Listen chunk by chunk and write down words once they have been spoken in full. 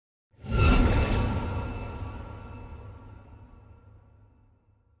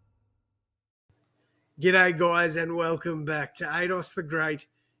G'day guys and welcome back to Ados the Great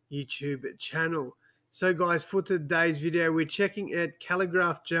YouTube channel. So guys, for today's video we're checking out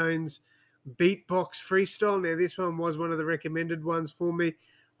Khaligraph Jones Beatbox Freestyle. Now this one was one of the recommended ones for me.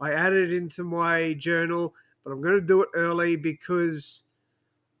 I added it into my journal, but I'm going to do it early because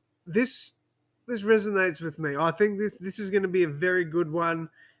this resonates with me. I think this is going to be a very good one.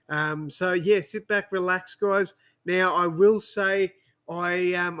 So yeah, sit back, relax guys. Now I will say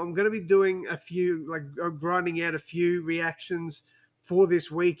I'm going to be doing a few, grinding out a few reactions for this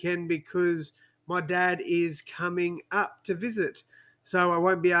weekend because my dad is coming up to visit. So I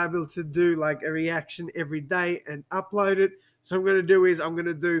won't be able to do like a reaction every day and upload it. So I'm going to do is I'm going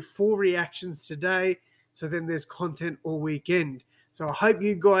to do 4 reactions today. So then there's content all weekend. So I hope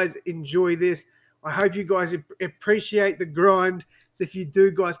you guys enjoy this. I hope you guys appreciate the grind. So if you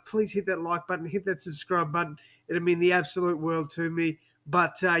do, guys, please hit that like button, hit that subscribe button. It'll mean the absolute world to me.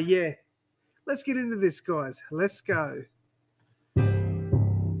 But, yeah, let's get into this, guys. Let's go. Hey,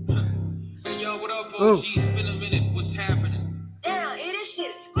 yo, what up, OG? It's been a minute. What's happening? Damn, this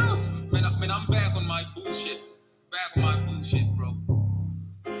shit exclusive. Man, I'm back on my bullshit. Bro.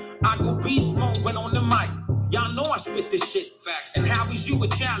 I go beast mode when on the mic. Y'all know I spit this shit. Facts. And how is you a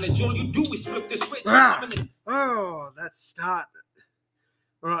challenge? All you do is flip the switch. Oh, that's starting.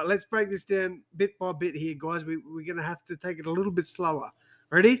 All right, let's break this down bit by bit here, guys. We're going to have to take it a little bit slower.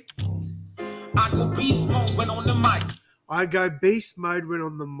 Ready? I go beast mode when on the mic. I go beast mode when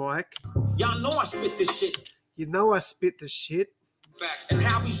on the mic. Y'all know I spit this shit. You know I spit the shit. Facts. And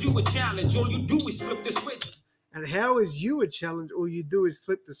how is you a challenge? All you do is flip the switch. And how is you a challenge? All you do is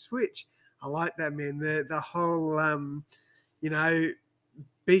flip the switch. I like that, man. The whole,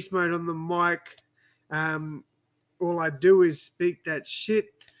 beast mode on the mic. All I do is speak that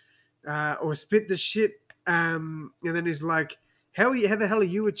shit or spit the shit. And then he's like, how the hell are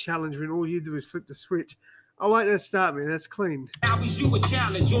you a challenge when all you do is flip the switch? I like that start, man. That's clean. How is you a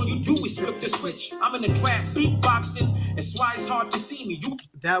challenge? All you do is flip the switch. I'm in the trap beatboxing. That's why it's hard to see me.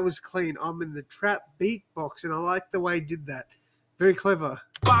 That was clean. I'm in the trap beatboxing. I like the way he did that. Very clever.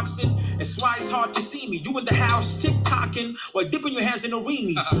 Boxing, that's why it's hard to see me. You in the house tick-tocking while dipping your hands in the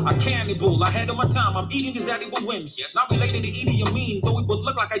remies. A cannibal, ahead of my time. I'm eating these edible whims. Yes. Not related to Idi Amin, though we would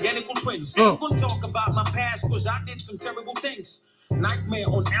look like identical twins. Ain't gonna talk about my past, cause I did some terrible things. Nightmare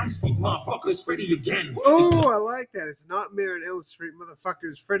on Elm Street, motherfuckers, Freddy again. Oh, I like that. It's Nightmare on Elm Street,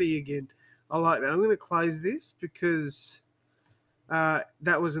 motherfuckers, Freddy again. I like that. I'm going to close this because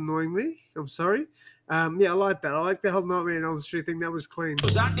that was annoying me. I'm sorry. Yeah, I like that. I like the whole Nightmare on Elm Street thing. That was clean.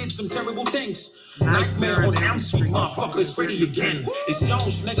 Cause I did some terrible things. Nightmare on Elm Street, motherfuckers, Freddy again. It's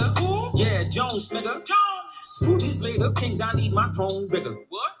Jones, nigga. Yeah, Jones, nigga. Screw these later kings, I need my throne bigger.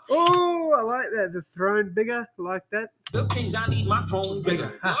 What? Oh, I like that. The throne bigger. I like that. The kings, I need my throne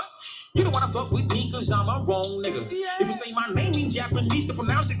bigger. What? You don't want to fuck with me cause I'm a wrong nigga. Yeah. If you say my name in Japanese, to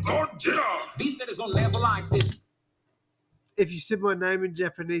pronounce it Godzilla. These cities gon' never like this. If you said my name in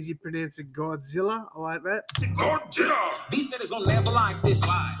Japanese, you pronounce it Godzilla. I like that. Godzilla. These cities gon' never like this.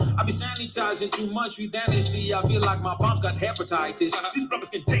 Why? I be sanitizing too much with energy. I feel like my mom's got hepatitis. These brothers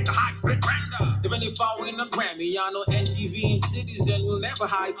can take a hike. If any following a Grammy, I know NTV and cities and we'll never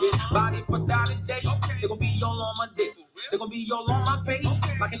hype it. Body for dollar day. They gon' be all on my dick. They're gonna be all on my page,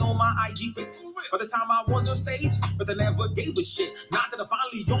 like in all my IG pics. By the time I was on stage, but they never gave a shit. Not that I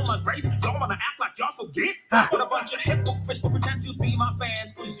finally on my grave, y'all wanna act like y'all forget. What a bunch of hypocrites who pretend to be my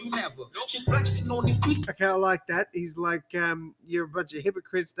fans, cause you never. Shit flexing on these beats. Okay, I like that. He's like, you're a bunch of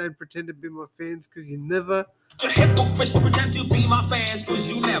hypocrites, don't pretend to be my fans, cause you never. Hypocrites who pretend to be my fans, cause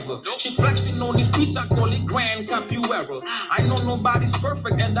you never. Shit flexing on these beats, I call it grand capoeira. I know nobody's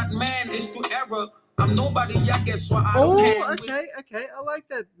perfect, and that man is to error. I'm nobody, I guess why I don't okay. I like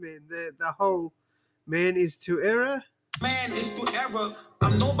that, man. The whole man is to error. Man is to error.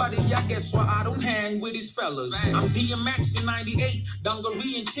 I'm nobody, I guess why I don't hang with these fellas. I'm DMX in 98,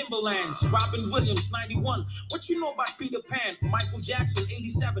 Dungaree in Timberlands, Robin Williams 91. What you know about Peter Pan? Michael Jackson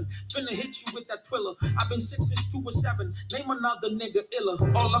 87. Finna hit you with that thriller. I've been 6 since 2 or 7. Name another nigga iller.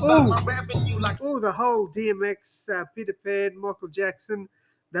 All about my revenue like. Oh, the whole DMX, Peter Pan, Michael Jackson.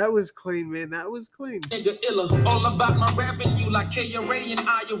 That was clean, man. That was clean. Nigga illa, all about my revenue like KRA and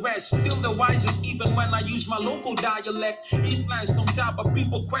IRS. Still the wisest even when I use my local dialect. Eastland's on top, but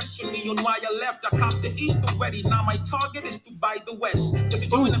people question me on why I left. I copped the East already. Now my target is to buy the West. Just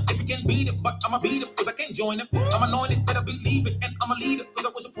join them if you can beat it, but I'ma beat it cause I can't join it. I'm anointed, better believe it, and I'm a leader cause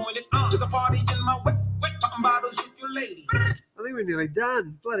I was appointed. There's a party in my wet bottom bottles with your lady. I think we're nearly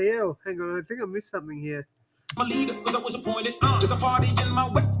done. Bloody hell. Hang on, I think I missed something here. I'm a leader cause I was appointed. There's a party in my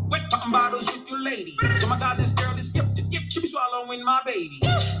wet bottom bottles with your lady. So my God, this girl is gifted. She be swallowing my baby.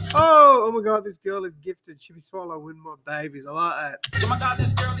 Oh, I'm my God, this girl is gifted. She be swallowing my babies. I like that. So my God,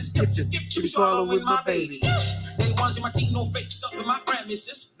 this girl is gifted. She be swallowing my babies. They ones in my team, no fakes up in my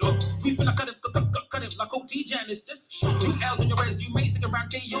premises. No, we finna cut it like OT Genesis. 2 L's on your resume, stick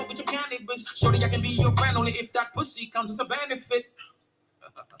around KO with your cannabis. Shorty, I can be your friend only if that pussy comes as a benefit.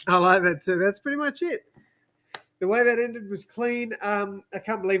 I like that too. That's pretty much it. The way that ended was clean. I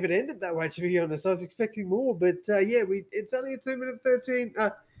can't believe it ended that way, to be honest. I was expecting more, but yeah, it's only a 2-minute 13.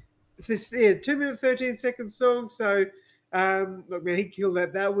 2-minute 13-second song. So look, man, he killed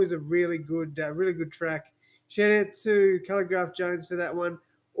that. That was a really good track. Shout out to Khaligraph Jones for that one.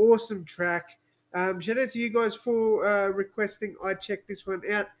 Awesome track. Shout out to you guys for requesting I check this one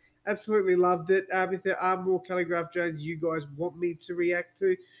out. Absolutely loved it. If there are more Khaligraph Jones you guys want me to react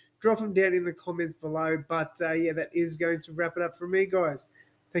to, drop them down in the comments below. But yeah, that is going to wrap it up for me, guys.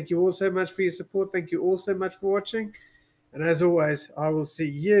 Thank you all so much for your support. Thank you all so much for watching. And as always, I will see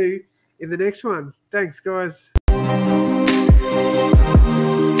you in the next one. Thanks, guys.